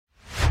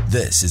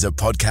This is a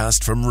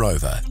podcast from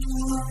Rover.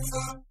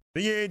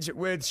 The Edge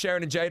with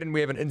Sharon and Jaden.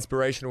 We have an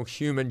inspirational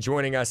human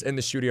joining us in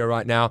the studio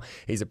right now.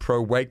 He's a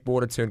pro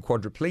wakeboarder turned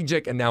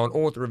quadriplegic and now an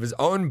author of his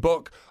own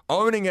book,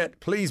 Owning It.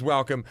 Please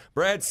welcome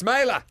Brad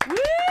Smaler.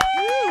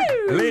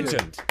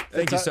 Legend.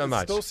 Thank you so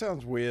much. It still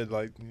sounds weird,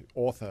 like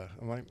author.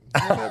 I'm like,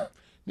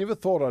 never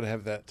thought I'd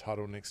have that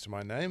title next to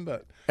my name,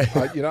 but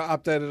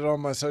updated it on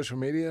my social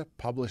media,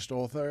 published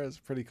author. It's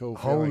pretty cool.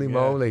 Holy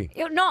moly.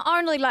 Not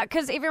only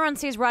because everyone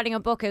says writing a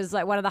book is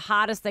like one of the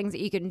hardest things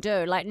that you can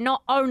do. Like,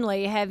 not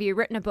only have you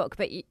written a book,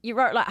 but you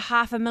wrote like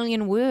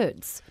 500,000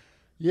 words.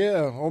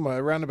 Yeah, almost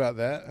around about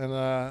that. And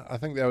I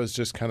think that was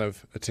just kind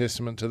of a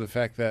testament to the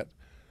fact that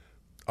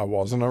I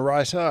wasn't a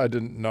writer. I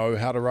didn't know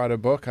how to write a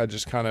book. I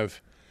just kind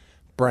of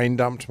brain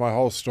dumped my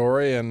whole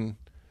story. And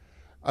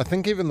I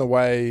think even the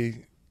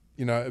way,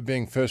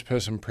 being first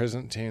person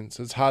present tense,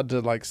 it's hard to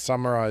like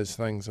summarize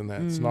things in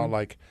that. It's not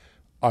like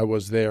I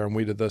was there and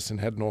we did this and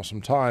had an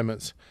awesome time.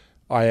 It's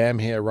I am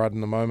here right in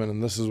the moment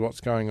and this is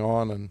what's going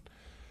on. And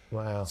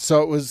wow.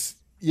 So it was,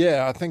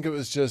 I think it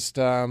was just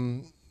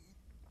that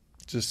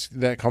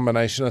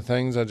combination of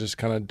things. I just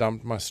kind of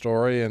dumped my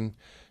story and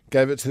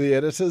gave it to the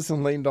editors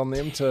and leaned on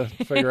them to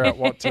figure out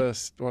what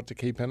to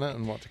keep in it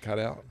and what to cut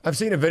out. I've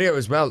seen a video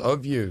as well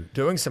of you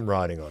doing some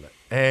writing on it.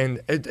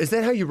 And is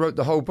that how you wrote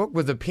the whole book,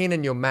 with a pen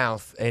in your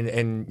mouth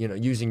and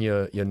using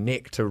your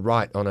neck to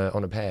write on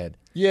a pad?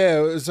 Yeah,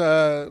 it was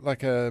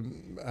like a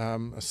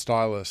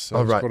stylus.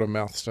 So it's called a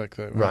mouth stick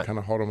that I kind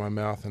of hold on my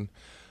mouth and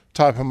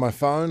type on my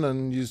phone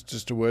and use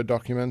just a Word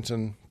document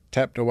and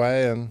tapped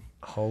away. And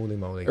holy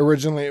moly!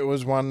 Originally, it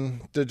was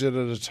one digit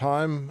at a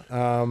time.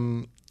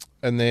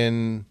 And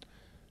then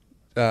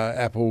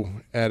Apple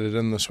added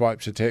in the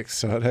swipe to text,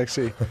 so it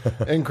actually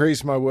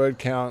increased my word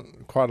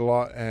count quite a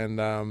lot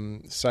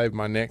and saved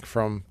my neck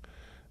from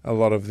a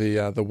lot of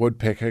the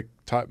woodpecker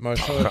type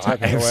motion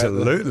tapping away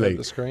at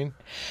the screen.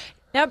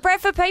 Now,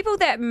 Brad, for people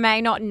that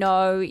may not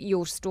know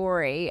your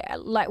story,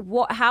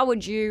 how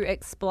would you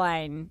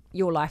explain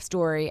your life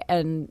story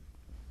in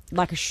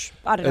I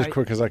don't know. As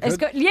quick as I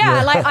could?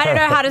 I don't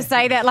know how to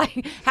say that.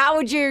 Like, how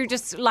would you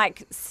just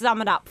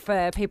sum it up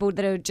for people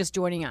that are just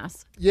joining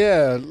us?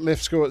 Yeah,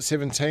 left school at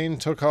 17,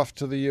 took off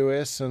to the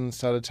US and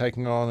started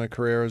taking on a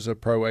career as a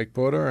pro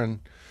wakeboarder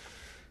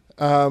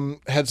and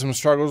had some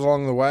struggles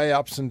along the way,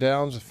 ups and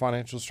downs with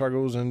financial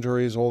struggles,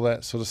 injuries, all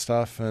that sort of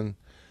stuff, and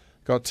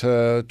got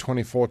to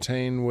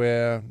 2014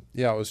 where,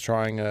 I was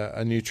trying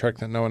a new trick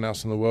that no one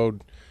else in the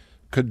world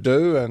could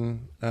do,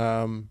 and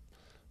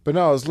but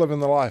no, I was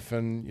living the life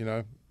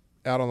and,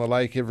 out on the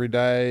lake every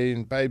day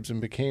and babes in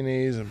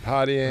bikinis and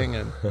partying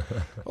and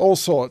all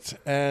sorts.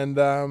 And,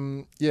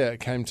 it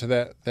came to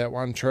that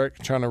one trick,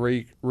 trying to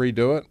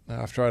redo it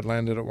after I'd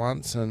landed it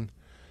once and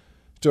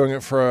doing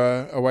it for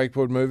a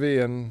wakeboard movie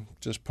and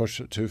just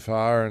pushed it too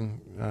far and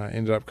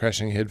ended up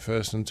crashing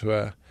headfirst into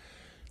a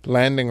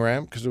landing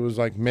ramp because it was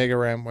like mega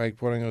ramp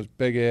wakeboarding. It was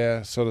big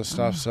air sort of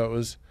stuff. So it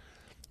was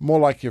more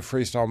like your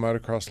freestyle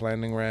motocross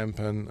landing ramp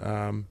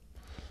and,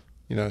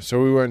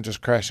 so we weren't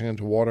just crashing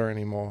into water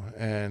anymore.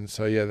 And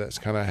so, that's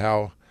kind of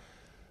how,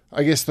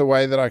 I guess, the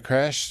way that I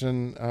crashed.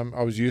 And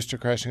I was used to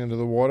crashing into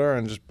the water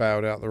and just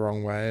bailed out the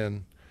wrong way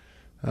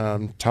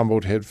and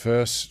tumbled head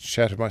first,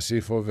 shattered my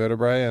C4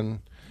 vertebrae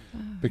and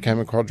became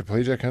a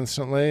quadriplegic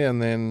instantly.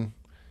 And then,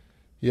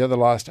 the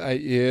last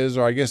 8 years,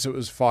 or I guess it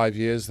was 5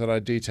 years that I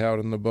detailed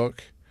in the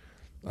book,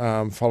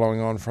 following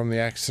on from the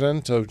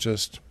accident of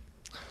just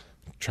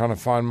trying to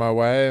find my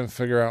way and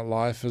figure out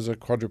life as a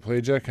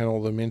quadriplegic and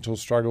all the mental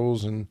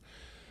struggles and,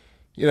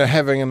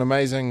 having an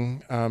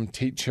amazing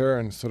teacher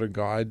and sort of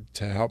guide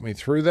to help me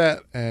through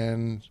that.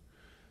 And,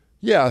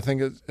 I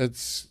think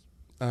it's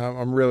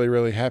I'm really,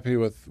 really happy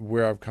with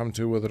where I've come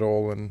to with it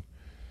all and,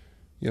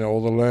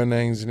 all the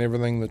learnings and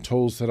everything, the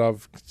tools that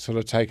I've sort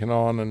of taken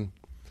on and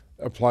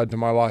applied to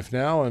my life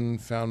now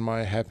and found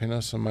my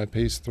happiness and my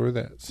peace through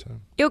that. So.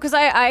 Yeah, because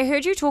I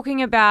heard you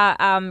talking about,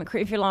 correct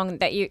me if you're wrong,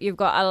 that you've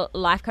got a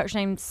life coach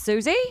named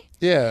Susie.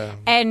 Yeah.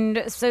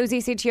 And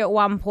Susie said to you at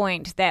one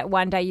point that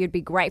one day you'd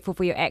be grateful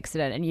for your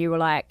accident and you were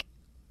like,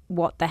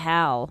 what the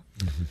hell?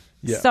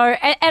 Yeah. So,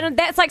 and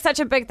that's like such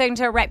a big thing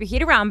to wrap your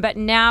head around, but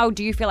now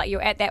do you feel like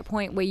you're at that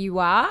point where you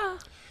are?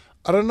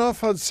 I don't know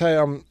if I'd say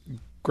I'm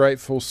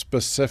grateful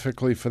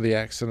specifically for the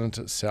accident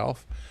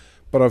itself,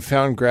 but I've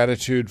found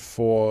gratitude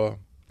for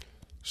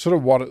sort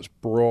of what it's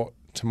brought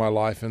to my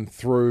life and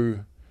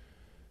through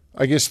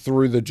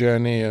the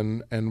journey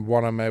and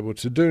what I'm able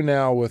to do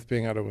now with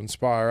being able to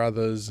inspire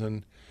others.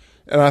 And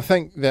I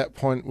think that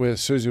point where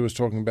Susie was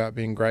talking about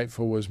being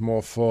grateful was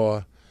more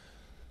for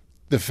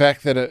the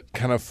fact that it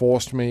kind of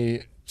forced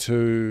me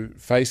to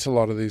face a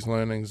lot of these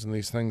learnings and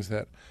these things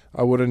that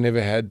I would have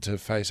never had to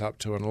face up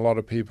to. And a lot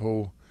of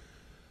people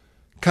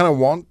kind of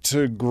want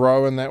to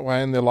grow in that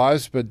way in their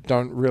lives, but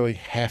don't really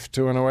have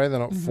to in a way. They're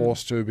not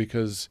forced to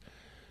because,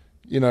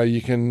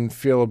 you can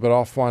feel a bit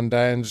off one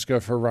day and just go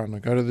for a run or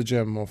go to the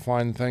gym or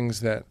find things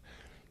that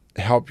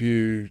help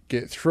you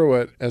get through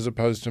it, as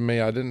opposed to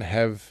me. I didn't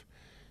have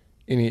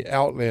any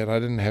outlet. I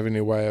didn't have any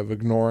way of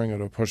ignoring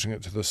it or pushing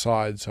it to the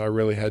side. So I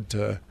really had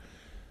to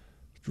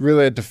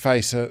really had to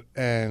face it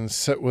and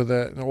sit with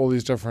it and all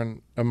these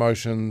different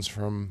emotions,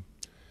 from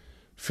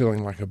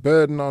feeling like a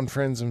burden on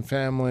friends and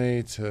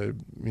family to,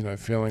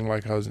 feeling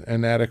like I was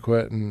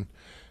inadequate and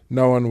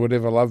no one would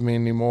ever love me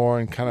anymore,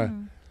 and kind of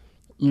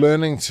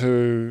learning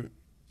to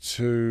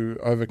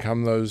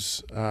overcome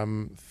those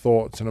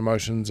thoughts and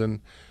emotions and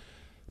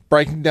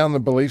breaking down the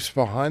beliefs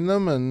behind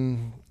them.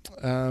 And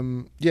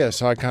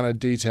so I kind of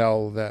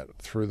detail that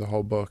through the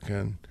whole book,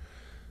 and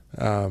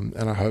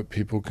I hope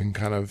people can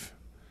kind of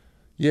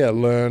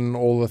learn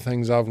all the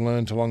things I've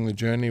learned along the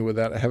journey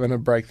without having to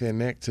break their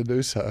neck to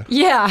do so.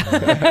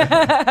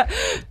 Yeah.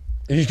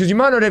 Because you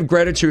might not have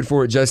gratitude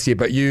for it just yet,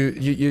 but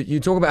you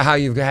talk about how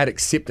you've had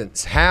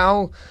acceptance.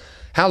 How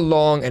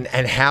long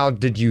and how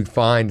did you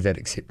find that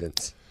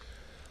acceptance?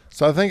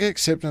 So I think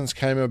acceptance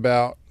came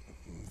about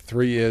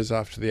 3 years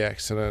after the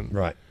accident.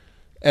 Right.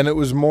 And it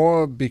was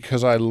more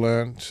because I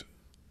learnt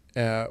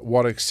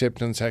what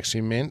acceptance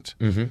actually meant.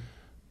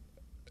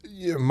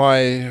 Mm-hmm.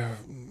 My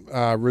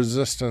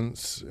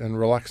resistance and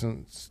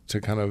reluctance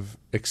to kind of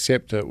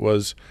accept it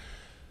was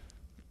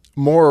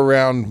more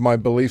around my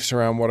beliefs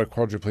around what a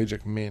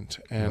quadriplegic meant.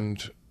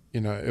 And,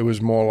 it was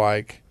more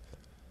like,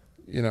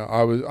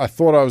 I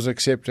thought I was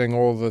accepting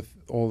all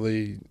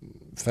the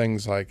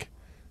things, like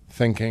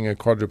thinking a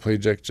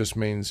quadriplegic just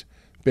means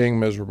being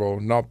miserable,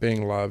 not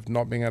being loved,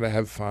 not being able to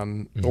have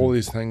fun, all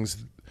these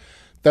things.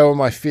 They were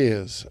my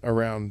fears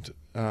around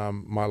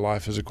my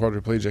life as a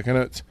quadriplegic.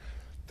 And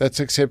that's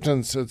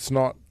acceptance. It's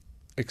not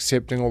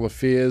accepting all the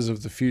fears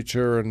of the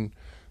future and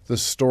the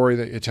story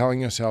that you're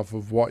telling yourself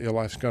of what your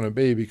life's going to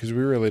be, because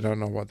we really don't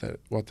know what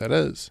that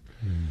is.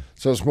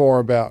 So it's more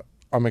about,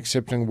 I'm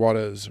accepting what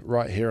is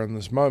right here in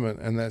this moment,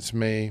 and that's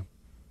me.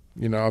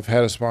 I've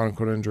had a spinal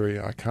cord injury.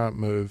 I can't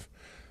move.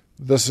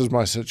 This is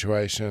my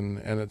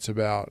situation, and it's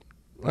about,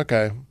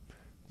 okay,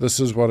 this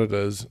is what it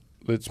is.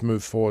 Let's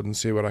move forward and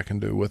see what I can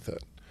do with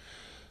it.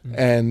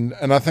 And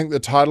I think the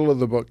title of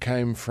the book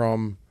came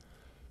from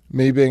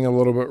me being a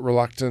little bit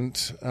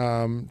reluctant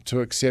to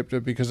accept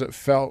it, because it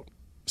felt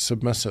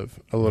submissive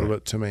a little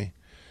bit to me.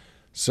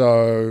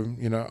 So,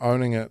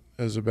 owning it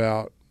is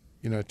about,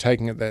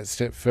 taking it that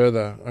step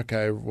further.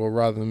 Okay, well,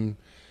 rather than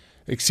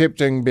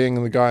accepting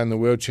being the guy in the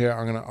wheelchair,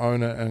 I'm going to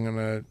own it, and I'm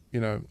going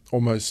to,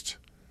 almost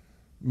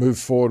move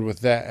forward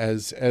with that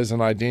as an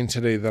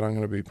identity that I'm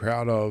going to be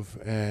proud of.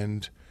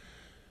 And,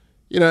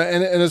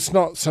 and it's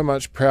not so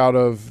much proud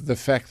of the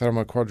fact that I'm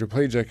a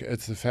quadriplegic,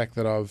 it's the fact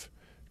that I've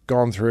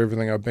gone through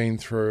everything I've been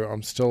through.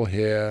 I'm still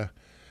here.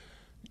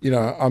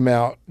 I'm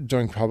out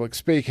doing public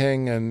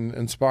speaking and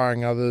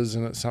inspiring others,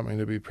 and it's something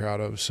to be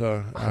proud of.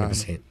 So,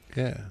 100%.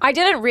 Yeah. I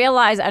didn't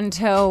realize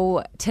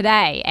until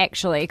today,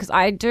 actually, because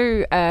I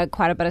do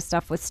quite a bit of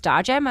stuff with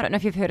Starjam. I don't know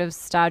if you've heard of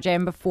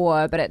Starjam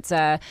before, but it's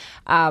a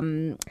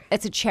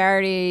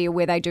charity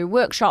where they do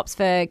workshops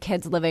for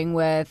kids living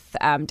with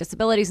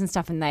disabilities and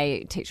stuff, and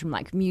they teach them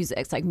like music.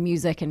 It's like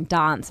music and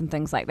dance and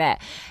things like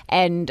that.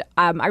 And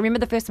I remember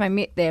the first time I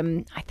met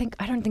them,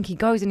 I don't think he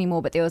goes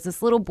anymore, but there was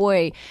this little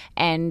boy,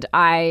 and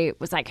I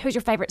was like, "Who's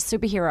your favorite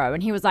superhero?"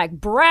 And he was like,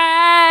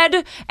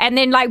 "Brad," and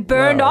then like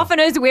burned off in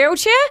his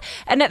wheelchair.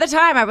 And at the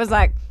time I was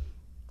like,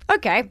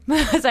 okay.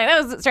 So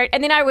that was straight.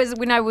 And then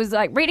when I was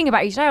like reading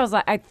about you today,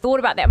 I thought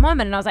about that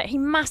moment, and I was like, he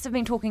must have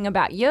been talking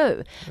about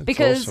you. That's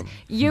because awesome.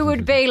 You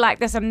would be like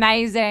this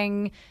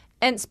amazing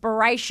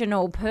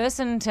inspirational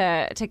person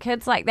to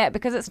kids like that,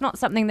 because it's not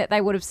something that they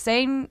would have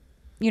seen,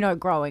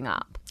 growing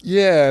up.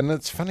 Yeah, and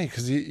it's funny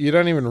because you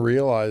don't even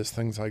realize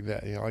things like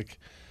that. Like,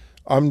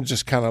 I'm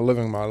just kind of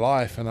living my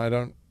life,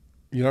 and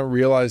you don't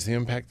realize the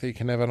impact that you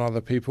can have on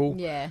other people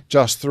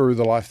just through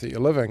the life that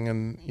you're living.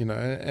 And,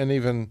 and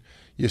even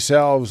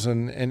yourselves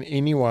and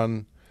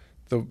anyone,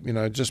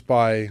 just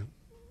by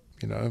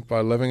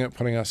living it,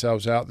 putting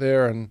ourselves out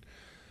there. And,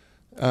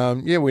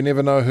 we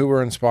never know who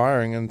we're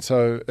inspiring. And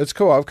so it's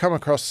cool. I've come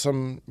across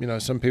some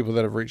people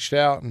that have reached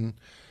out and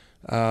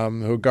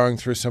who are going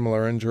through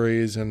similar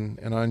injuries, and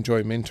I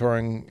enjoy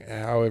mentoring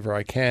however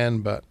I can.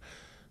 But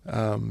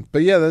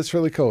yeah, that's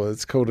really cool.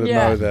 It's cool to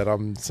know that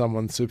I'm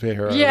someone's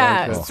superhero.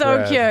 Yeah, so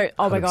rad. cute.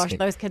 Oh my 100%. gosh,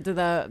 those kids are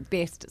the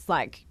best. It's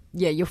like,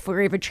 you'll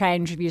forever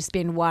change if you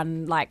spend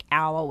one like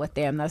hour with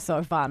them. They're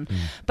so fun.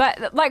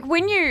 But like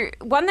one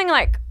thing,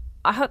 like,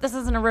 I hope this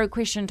isn't a rude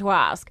question to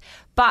ask,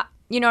 but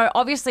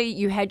obviously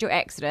you had your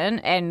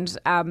accident, and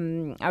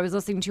I was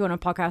listening to you on a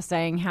podcast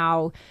saying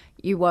how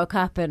you woke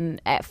up and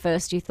at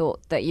first you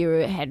thought that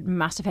you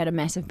must have had a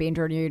massive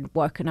bender, and you'd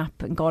woken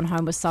up and gone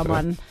home with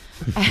someone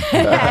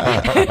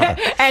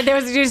and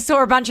you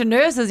saw a bunch of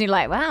nurses, and you're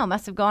like, wow,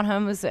 must have gone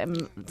home with some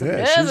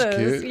nurses.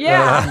 She's cute.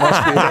 Yeah.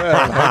 Must be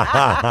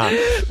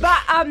her.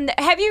 But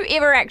have you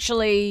ever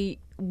actually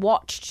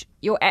watched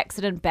your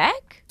accident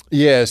back?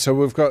 Yeah, so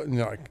we've got,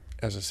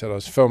 as I said, I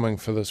was filming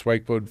for this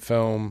wakeboard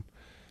film,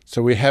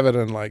 so we have it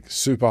in like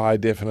super high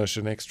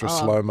definition, extra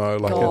slow-mo.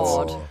 Like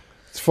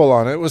it's full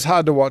on. It was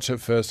hard to watch at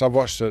first. I've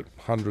watched it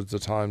hundreds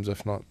of times,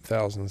 if not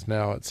thousands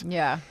now.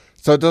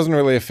 So it doesn't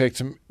really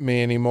affect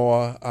me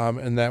anymore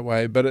in that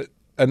way. But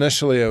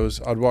initially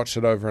I'd watch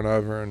it over and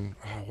over, and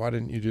why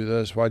didn't you do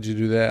this? Why'd you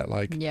do that?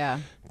 Like,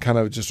 kind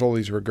of just all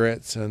these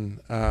regrets.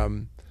 And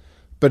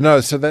but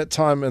no, so that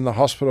time in the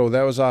hospital,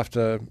 that was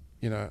after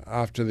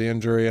the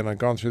injury, and I'd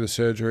gone through the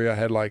surgery. I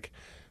had like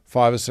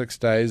 5 or 6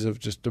 days of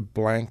just a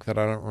blank that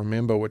I don't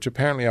remember, which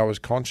apparently I was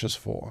conscious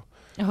for.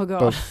 Oh God!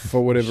 But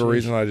for whatever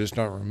reason, I just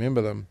don't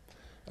remember them.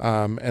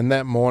 And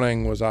that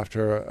morning was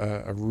after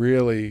a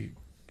really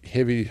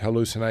heavy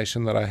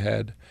hallucination that I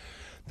had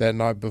that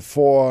night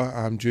before,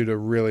 due to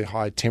really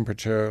high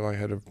temperature. Like I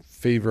had a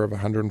fever of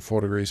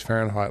 104 degrees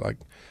Fahrenheit, like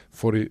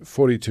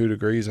 42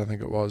 degrees, I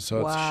think it was.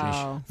 So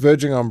it's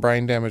verging on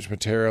brain damage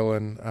material.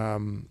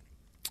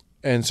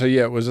 And so,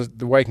 yeah, it was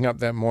waking up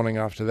that morning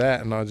after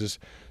that, and I just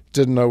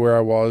didn't know where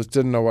I was,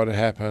 didn't know what had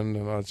happened.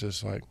 And I was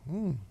just like,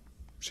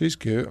 she's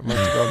cute. I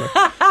must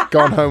have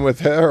gone home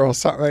with her or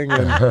something,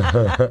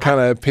 and kind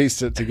of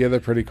pieced it together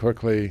pretty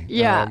quickly.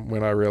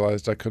 When I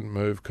realized I couldn't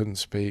move, couldn't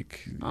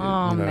speak.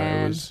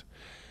 Man. It was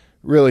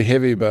really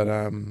heavy, but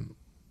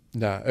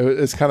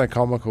it's kind of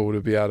comical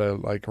to be able to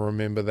like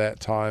remember that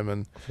time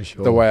and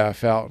the way I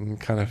felt and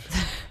kind of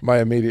my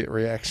immediate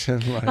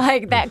reaction.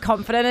 Like that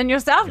confident in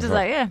yourself, just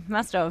like,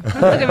 must have. Look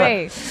at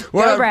me.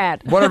 Go,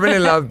 Brad. What I really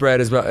love, Brad,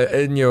 as well,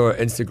 on your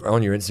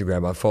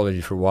Instagram, I followed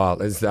you for a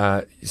while, is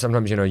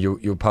sometimes,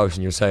 you'll post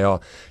and you'll say, oh,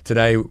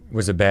 today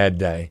was a bad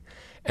day.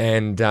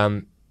 And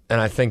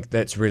I think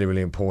that's really,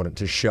 really important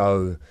to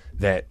show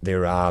that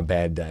there are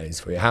bad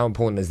days for you. How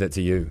important is that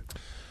to you?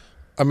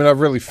 I mean,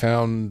 I've really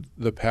found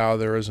the power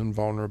there is in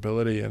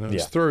vulnerability, and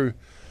it's through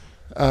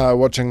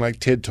watching like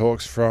TED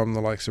Talks from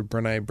the likes of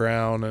Brené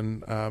Brown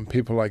and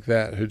people like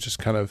that who just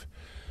kind of,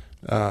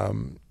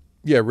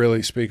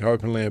 really speak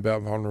openly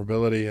about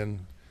vulnerability.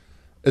 And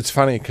it's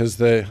funny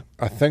because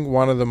I think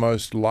one of the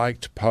most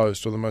liked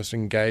posts or the most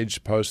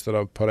engaged posts that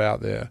I've put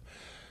out there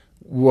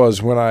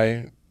was when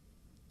I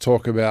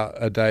talk about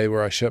a day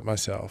where I shit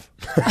myself.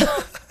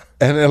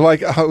 And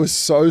I was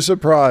so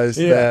surprised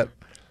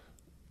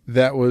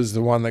that was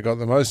the one that got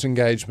the most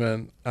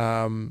engagement.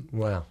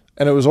 Wow.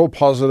 And it was all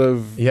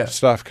positive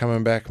stuff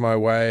coming back my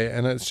way.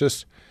 And it's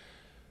just,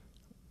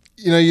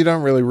 you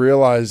don't really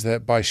realize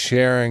that by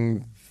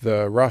sharing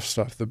the rough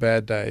stuff, the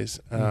bad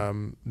days,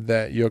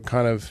 that you're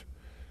kind of,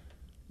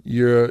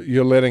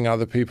 you're letting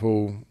other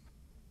people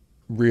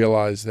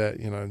realize that,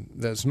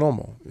 that's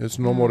normal. It's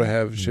normal to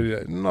have shitty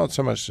days. Not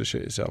so much to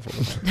shit yourself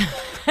all the time.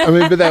 I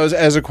mean, but that was,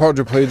 as a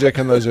quadriplegic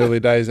in those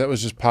early days, that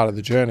was just part of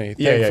the journey.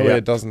 Thankfully,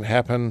 it doesn't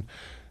happen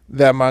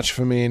that much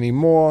for me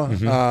anymore.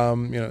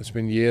 It's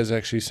been years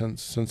actually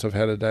since I've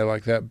had a day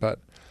like that. But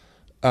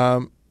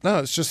no,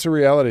 it's just a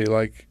reality.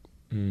 Like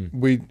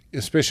we,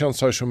 especially on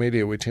social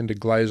media, we tend to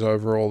glaze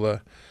over all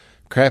the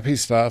crappy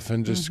stuff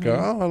and just go,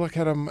 oh, look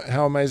at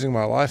how amazing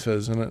my life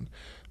is, and it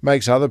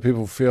makes other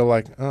people feel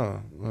like, my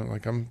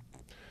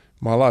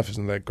life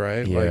isn't that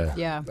great.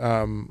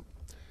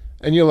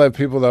 And you'll have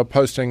people that are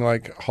posting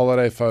like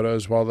holiday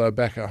photos while they're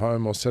back at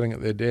home or sitting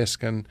at their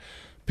desk, and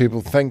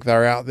people think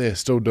they're out there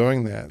still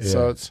doing that.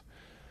 So it's,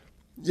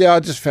 I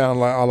just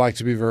found like I like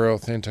to be very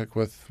authentic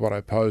with what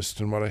I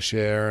post and what I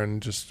share, and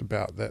just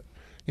about that,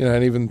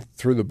 and even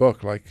through the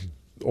book, like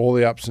all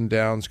the ups and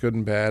downs, good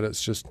and bad.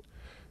 It's just,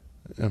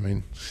 I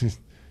mean,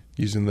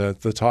 using the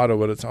title,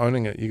 but it's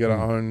owning it. You got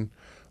to own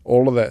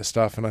all of that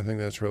stuff, and I think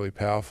that's really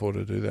powerful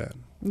to do that.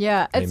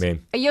 Yeah,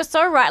 you're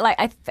so right.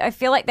 Like I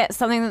feel like that's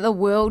something that the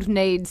world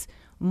needs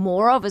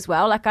more of as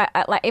well. Like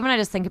even I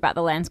just think about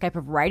the landscape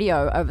of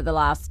radio over the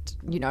last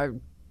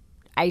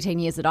 18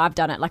 years that I've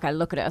done it. Like I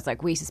look at it as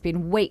like we used to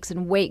spend weeks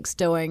and weeks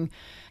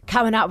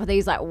coming up with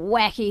these like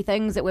wacky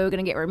things that we were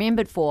going to get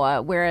remembered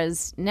for,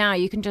 whereas now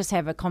you can just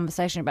have a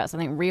conversation about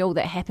something real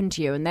that happened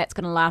to you, and that's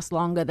going to last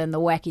longer than the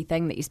wacky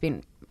thing that you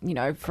spent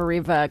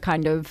forever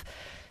kind of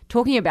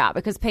talking about,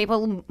 because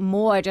people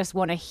more just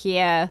want to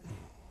hear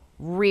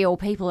real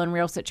people in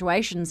real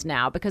situations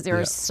now, because there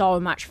is so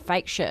much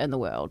fake shit in the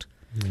world.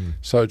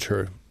 So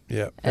true.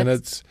 Yeah. And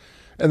that's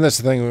the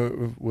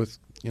thing with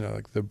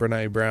like the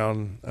Brené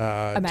Brown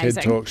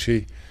TED Talk.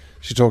 She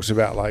talks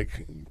about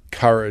like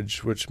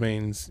courage, which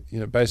means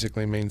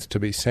basically means to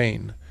be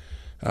seen,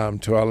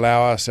 to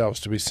allow ourselves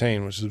to be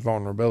seen, which is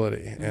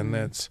vulnerability. And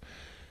that's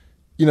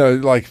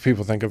like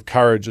people think of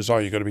courage as,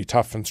 you got to be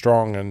tough and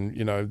strong and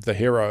the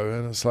hero,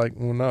 and it's like,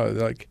 well, no,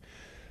 like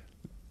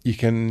you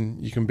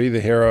can be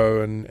the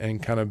hero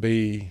and kind of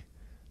be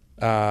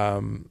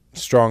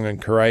strong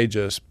and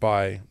courageous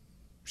by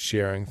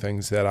sharing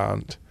things that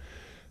aren't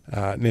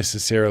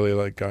necessarily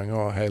like going,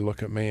 oh, hey,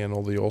 look at me and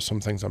all the awesome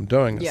things I'm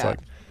doing. It's like,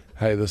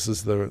 hey, this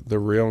is the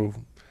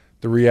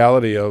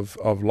reality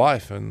of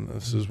life, and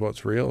this is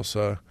what's real.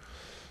 So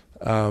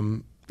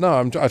I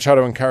try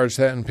to encourage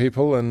that in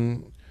people.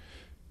 And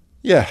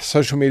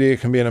social media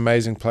can be an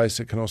amazing place.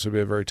 It can also be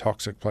a very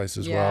toxic place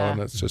as well,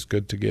 and it's just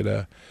good to get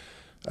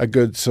a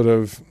good sort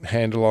of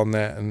handle on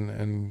that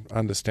and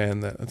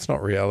understand that it's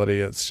not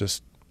reality. It's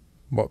just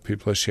what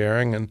people are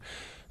sharing, and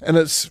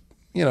it's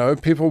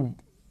people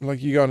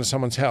like you go into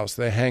someone's house,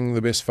 they hang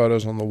the best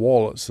photos on the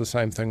wall. It's the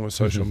same thing with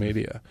social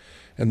media.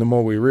 And the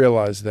more we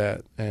realize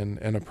that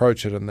and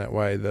approach it in that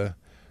way,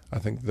 I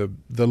think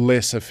the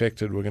less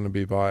affected we're going to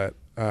be by it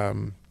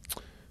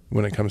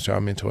when it comes to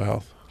our mental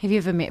health. Have you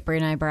ever met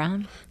Brené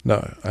Brown?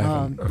 No, I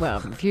haven't.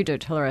 Well, if you do,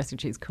 tell her I think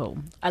she's cool.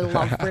 I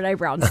love Brené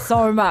Brown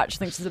so much. I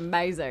think she's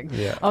amazing.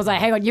 Yeah. I was like,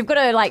 hang on, you've got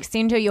to like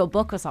send her your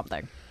book or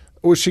something.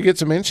 Well, she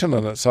gets a mention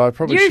in it, so I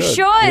probably You should.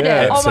 should.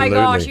 Yeah. Oh my Absolutely.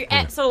 gosh, you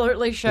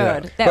absolutely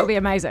should. Yeah. That would be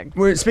amazing.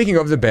 Well, speaking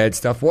of the bad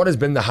stuff, what has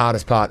been the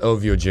hardest part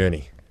of your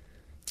journey?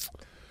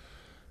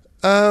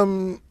 I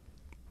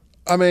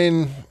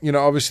mean,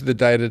 obviously the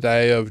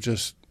day-to-day of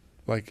just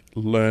like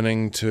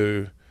learning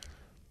to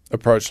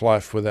approach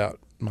life without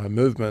my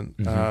movement.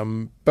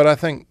 But I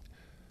think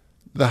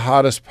the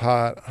hardest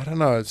part, I don't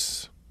know,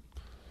 it's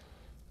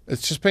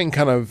just been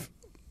kind of,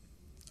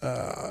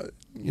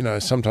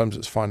 sometimes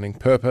it's finding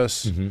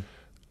purpose.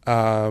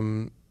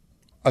 I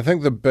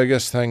think the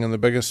biggest thing and the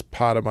biggest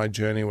part of my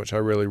journey, which I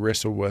really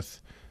wrestled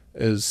with,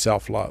 is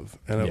self-love.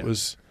 And it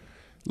was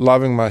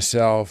loving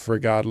myself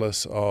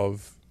regardless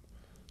of,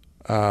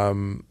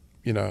 of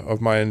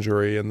my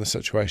injury and the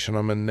situation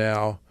I'm in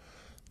now.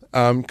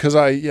 Because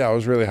I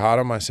was really hard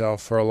on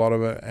myself for a lot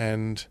of it,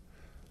 and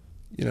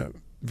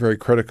very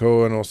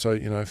critical, and also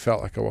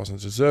felt like I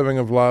wasn't deserving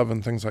of love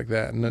and things like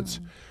that. And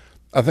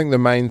I think the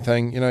main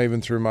thing,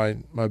 even through my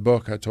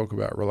book, I talk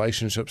about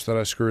relationships that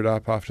I screwed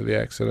up after the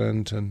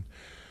accident, and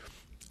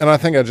I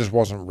think I just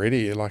wasn't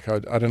ready. Like I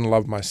didn't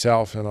love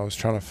myself, and I was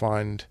trying to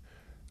find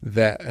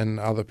that in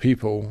other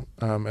people,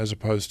 as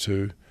opposed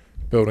to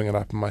building it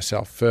up in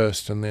myself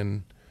first, and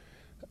then.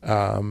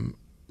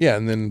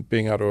 And then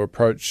being able to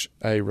approach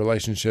a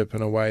relationship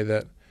in a way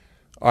that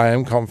I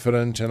am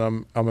confident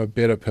and I'm a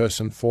better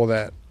person for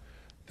that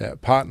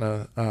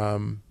partner.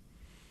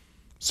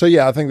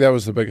 I think that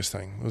was the biggest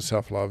thing, was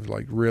self-love,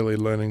 like really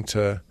learning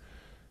to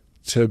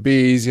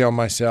be easy on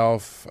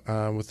myself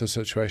with the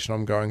situation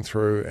I'm going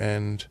through,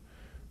 and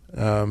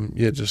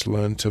just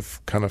learn to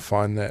kind of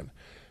find that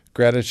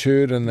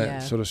gratitude and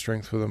that sort of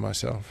strength within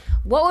myself.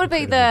 What would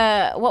be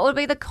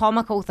the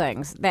comical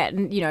things that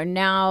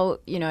now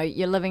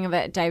you're living a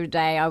bit day to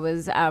day? I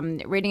was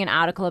reading an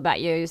article about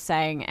you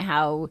saying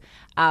how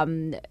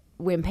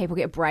when people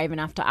get brave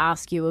enough to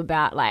ask you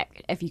about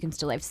like if you can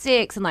still have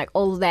sex and like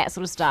all of that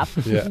sort of stuff.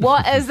 Yeah.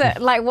 What is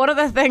it like? What are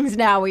the things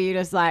now where you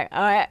just like,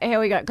 all right, here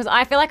we go? Because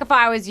I feel like if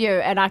I was you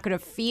and I could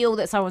have feel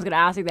that someone's going to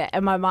ask you that,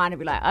 in my mind I'd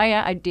be like, oh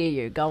yeah, I dare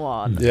you, go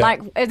on. Yeah.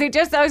 Like, is it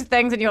just those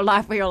things in your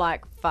life where you're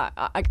like, fuck,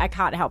 I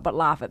can't help but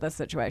laugh at this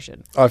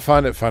situation? I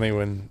find it funny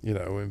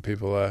when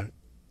people are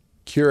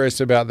curious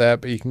about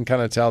that, but you can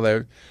kind of tell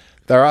they're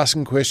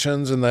asking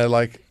questions and they're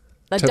like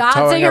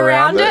dancing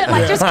around it.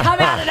 Like, just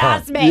come out and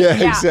ask me.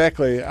 Yeah,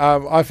 exactly.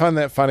 I find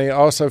that funny. I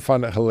also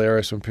find it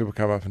hilarious when people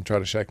come up and try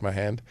to shake my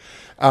hand.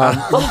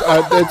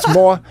 It's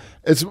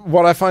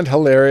what I find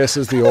hilarious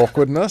is the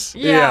awkwardness.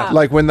 Yeah.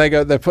 Like when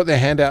they put their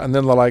hand out and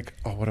then they're like,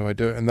 oh, what do I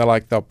do? And they're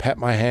like, they'll pat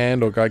my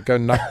hand or go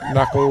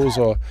knuckles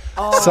or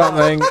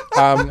something.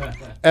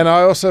 And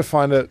I also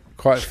find it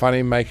quite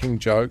funny making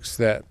jokes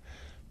that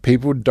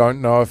people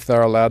don't know if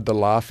they're allowed to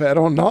laugh at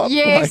or not.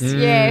 Yes,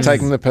 yes.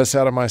 Taking the piss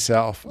out of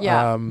myself.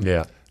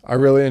 Yeah. I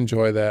really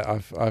enjoy that.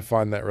 I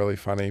find that really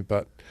funny.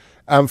 But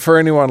for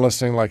anyone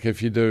listening, like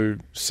if you do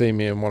see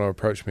me and want to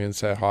approach me and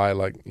say hi,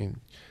 like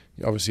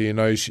obviously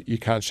you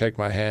can't shake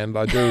my hand.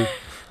 I do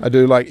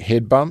like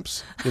head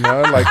bumps,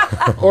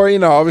 like or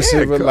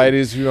obviously with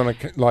ladies you want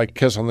to like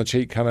kiss on the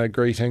cheek kind of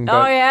greeting.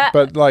 But,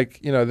 But like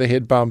the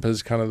head bump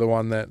is kind of the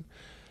one that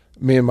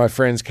me and my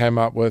friends came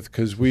up with,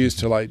 because we used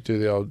to like do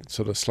the old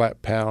sort of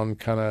slap pound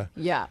kind of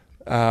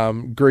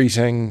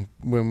greeting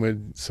when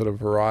we'd sort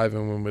of arrive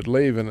and when we'd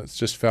leave, and it's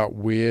just felt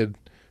weird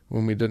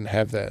when we didn't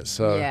have that.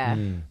 So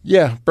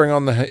bring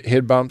on the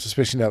head bumps,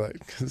 especially now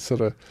that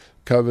sort of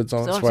COVID's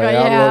on its way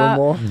out a little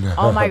more.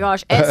 Oh my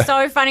gosh, it's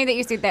so funny that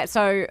you said that.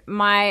 So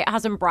my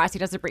husband Bryce, he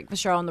does a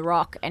breakfast show on The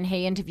Rock, and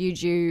he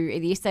interviewed you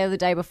either yesterday or the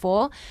day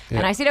before.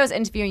 And I said I was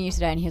interviewing you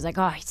today, and he was like,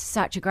 oh, he's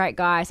such a great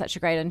guy, such a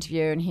great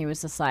interview. And he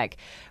was just like,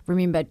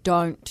 remember,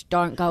 don't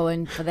go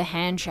in for the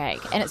handshake.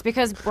 And it's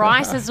because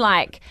Bryce is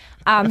like,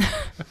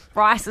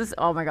 Bryce is,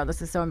 oh my God,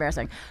 this is so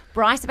embarrassing.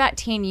 Bryce, about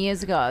 10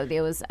 years ago,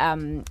 there was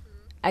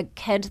a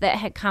kid that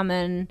had come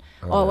in,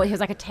 he was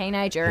like a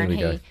teenager, and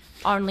he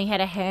only had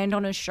a hand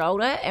on his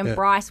shoulder, and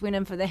Bryce went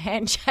in for the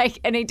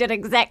handshake, and he did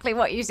exactly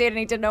what you said, and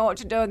he didn't know what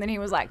to do, and then he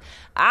was like,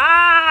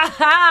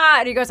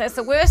 and he goes, it's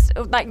the worst,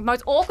 like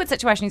most awkward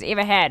situation he's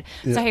ever had.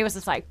 So he was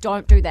just like,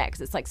 don't do that, because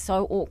it's like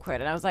so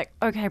awkward. And I was like,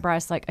 okay,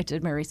 Bryce, like I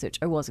did my research,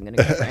 I wasn't going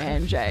to go for a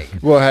handshake.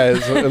 Well, hey,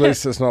 at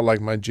least it's not like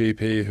my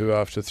GP, who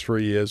after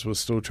 3 years was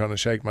still trying to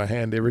shake my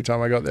hand every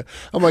time I got there.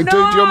 I'm like,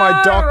 dude, you're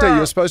my doctor,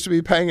 you're supposed to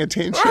be paying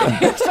attention.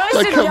 You're supposed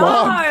like, to come know.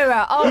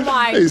 on. Oh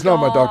my He's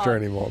God. not my doctor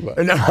anymore, but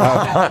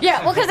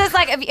Yeah, well, because it's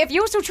like if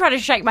you're still trying to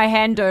shake my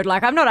hand, dude,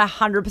 like I'm not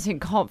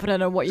 100%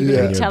 confident in what you're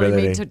going to be telling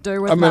me to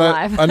do with my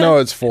life. I know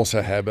it's force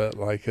of habit,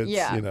 like it's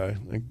Yeah.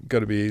 got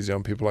to be easy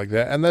on people like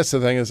that. And that's the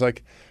thing, is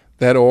like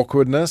that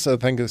awkwardness. I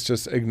think it's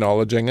just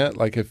acknowledging it.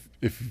 Like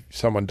if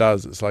someone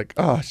does, it's like,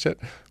 oh shit,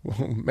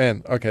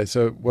 man. Okay,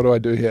 so what do I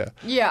do here?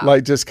 Yeah.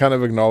 Like just kind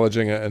of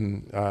acknowledging it,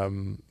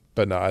 and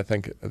but no, I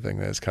think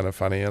that's kind of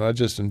funny, and I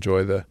just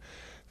enjoy the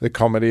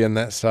comedy and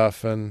that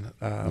stuff, and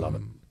Love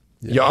it.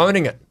 yeah. You're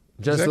owning it,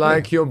 just Exactly.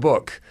 like your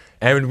book.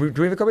 And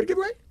do we have a copy to give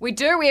away? We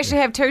do. We actually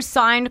have 2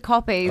 signed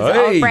copies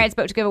Hey. of Brad's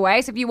book to give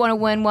away. So if you want to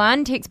win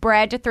one, text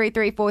Brad to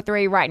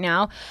 3343 right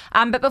now.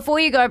 But before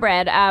you go,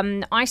 Brad,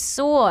 I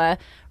saw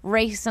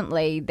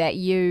recently that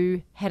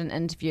you had an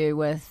interview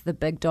with the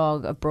big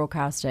dog of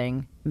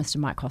broadcasting, Mr.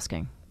 Mike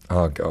Hosking.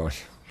 Oh,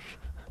 gosh.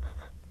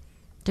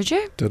 Did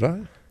you? Did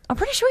I? I'm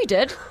pretty sure you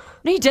did.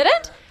 No, you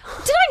didn't?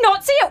 Did I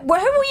not see it? Who were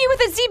you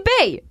with at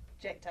ZB?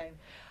 Jack Tame.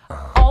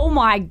 Oh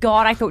my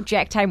God, I thought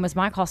Jack Tame was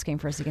Mike Hosking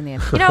for a second there.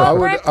 You know I what, would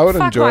Brad? I would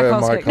Fuck enjoy a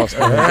Mike Mike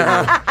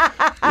Hosking.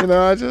 Hosking. You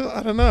know, I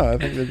don't know. I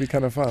think that'd be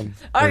kind of fun.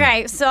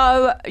 Okay,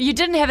 so you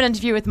didn't have an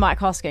interview with Mike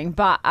Hosking,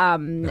 but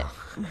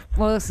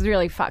well, this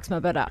really fucks my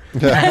bit up.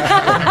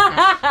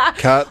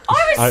 Cut.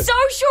 I was so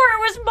sure it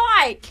was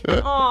Mike.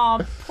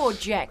 Oh, poor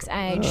Jack's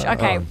age.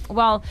 Okay,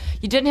 well,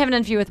 you didn't have an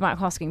interview with Mike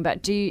Hosking,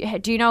 but do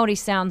you know what he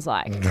sounds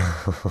like?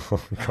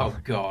 Oh,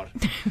 God.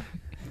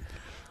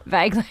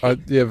 Vaguely.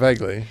 Yeah,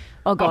 vaguely.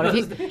 Oh God, have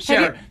you,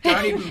 Sharon,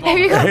 don't even have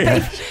you bother.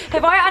 got beef?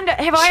 Have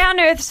I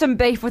unearthed some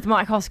beef with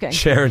Mike Hosking?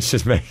 Sharon's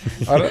just me.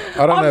 I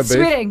don't I'm have beef.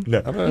 sweating. No.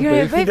 I don't You have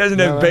don't beef. have He doesn't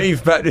have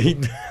beef, but he...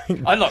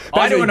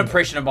 I do an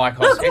impression of Mike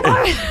Hosking.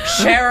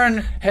 Sharon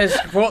has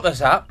brought this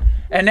up,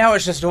 and now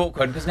it's just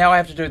awkward because now I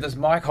have to do this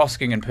Mike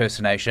Hosking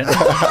impersonation.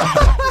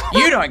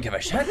 You don't give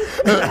a shit.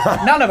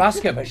 None of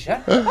us give a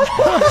shit. I'm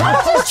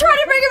just trying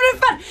to bring it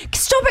in fun.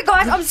 Stop it,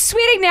 guys. I'm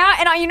sweating now,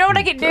 and you know when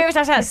I get nervous,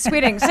 I start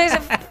sweating. So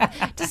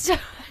just.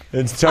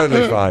 It's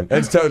totally fine.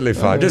 It's totally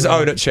fine. Just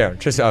own it, Sharon.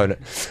 Just own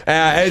it.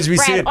 As we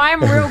Brad, said...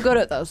 I'm real good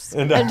at this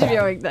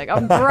interviewing thing.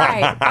 I'm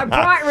great. I'm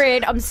bright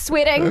red. I'm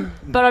sweating,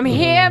 but I'm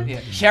here. Yeah.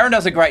 Sharon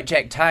does a great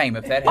Jack Tame,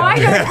 if that I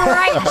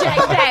helps. do great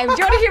Jack Tame. Do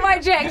you want to hear my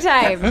Jack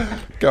Tame?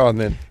 Go on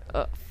then.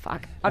 Oh,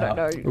 fuck. I don't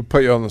know. We'll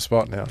put you on the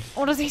spot now.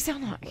 What does he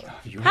sound like?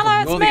 You're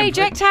Hello, the it's me, imper-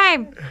 Jack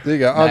Tame. There you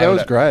go. Oh, that Nailed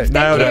was it. great.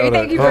 Nailed it.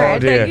 Thank you, Oh,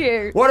 Brad. dear. Thank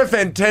you. What a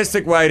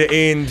fantastic way to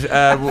end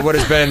what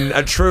has been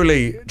a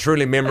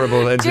truly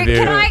memorable interview.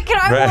 Can I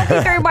Brad. walk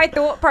you through my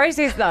thought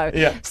process though?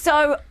 Yeah.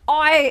 So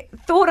I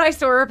thought I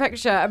saw a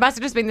picture. It must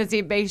have just been the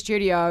ZB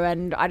studio,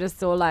 and I just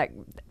saw so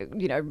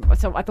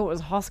I thought it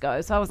was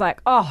Hosco. So I was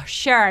like, oh,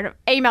 Sharon,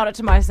 emailed it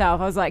to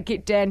myself. I was like,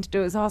 get Dan to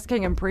do his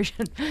Hosking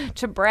impression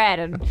to Brad,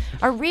 and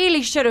I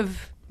really should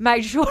have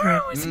made sure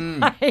it was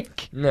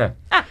Mike. Yeah.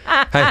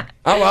 Hey,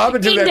 up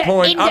until End that it,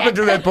 point, end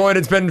it.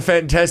 it's been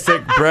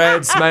fantastic.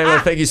 Brad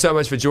Smaler, thank you so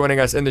much for joining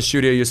us in the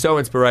studio. You're so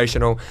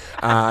inspirational.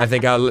 I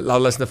think our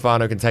listener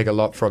whānau can take a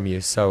lot from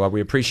you. So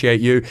we appreciate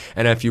you.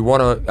 And if you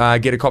want to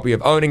get a copy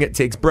of Owning It,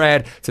 text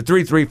Brad to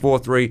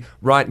 3343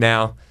 right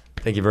now.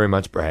 Thank you very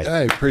much, Brad.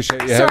 Hey,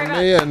 appreciate you Sorry,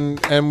 having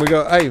me. And we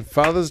got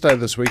Father's Day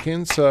this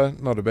weekend, so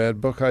not a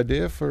bad book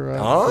idea for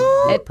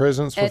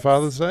presents for it's-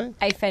 Father's Day.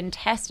 A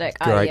fantastic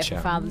Great idea show.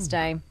 for Father's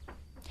Day.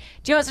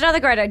 Do you know what's another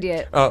great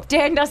idea? Oh.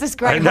 Dan does this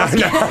great No,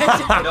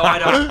 Hosking. No, I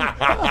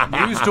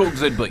don't. News Talk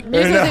Zidby.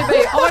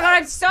 Oh my God,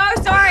 I'm so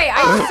sorry.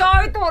 I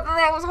so thought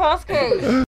that was Hosking.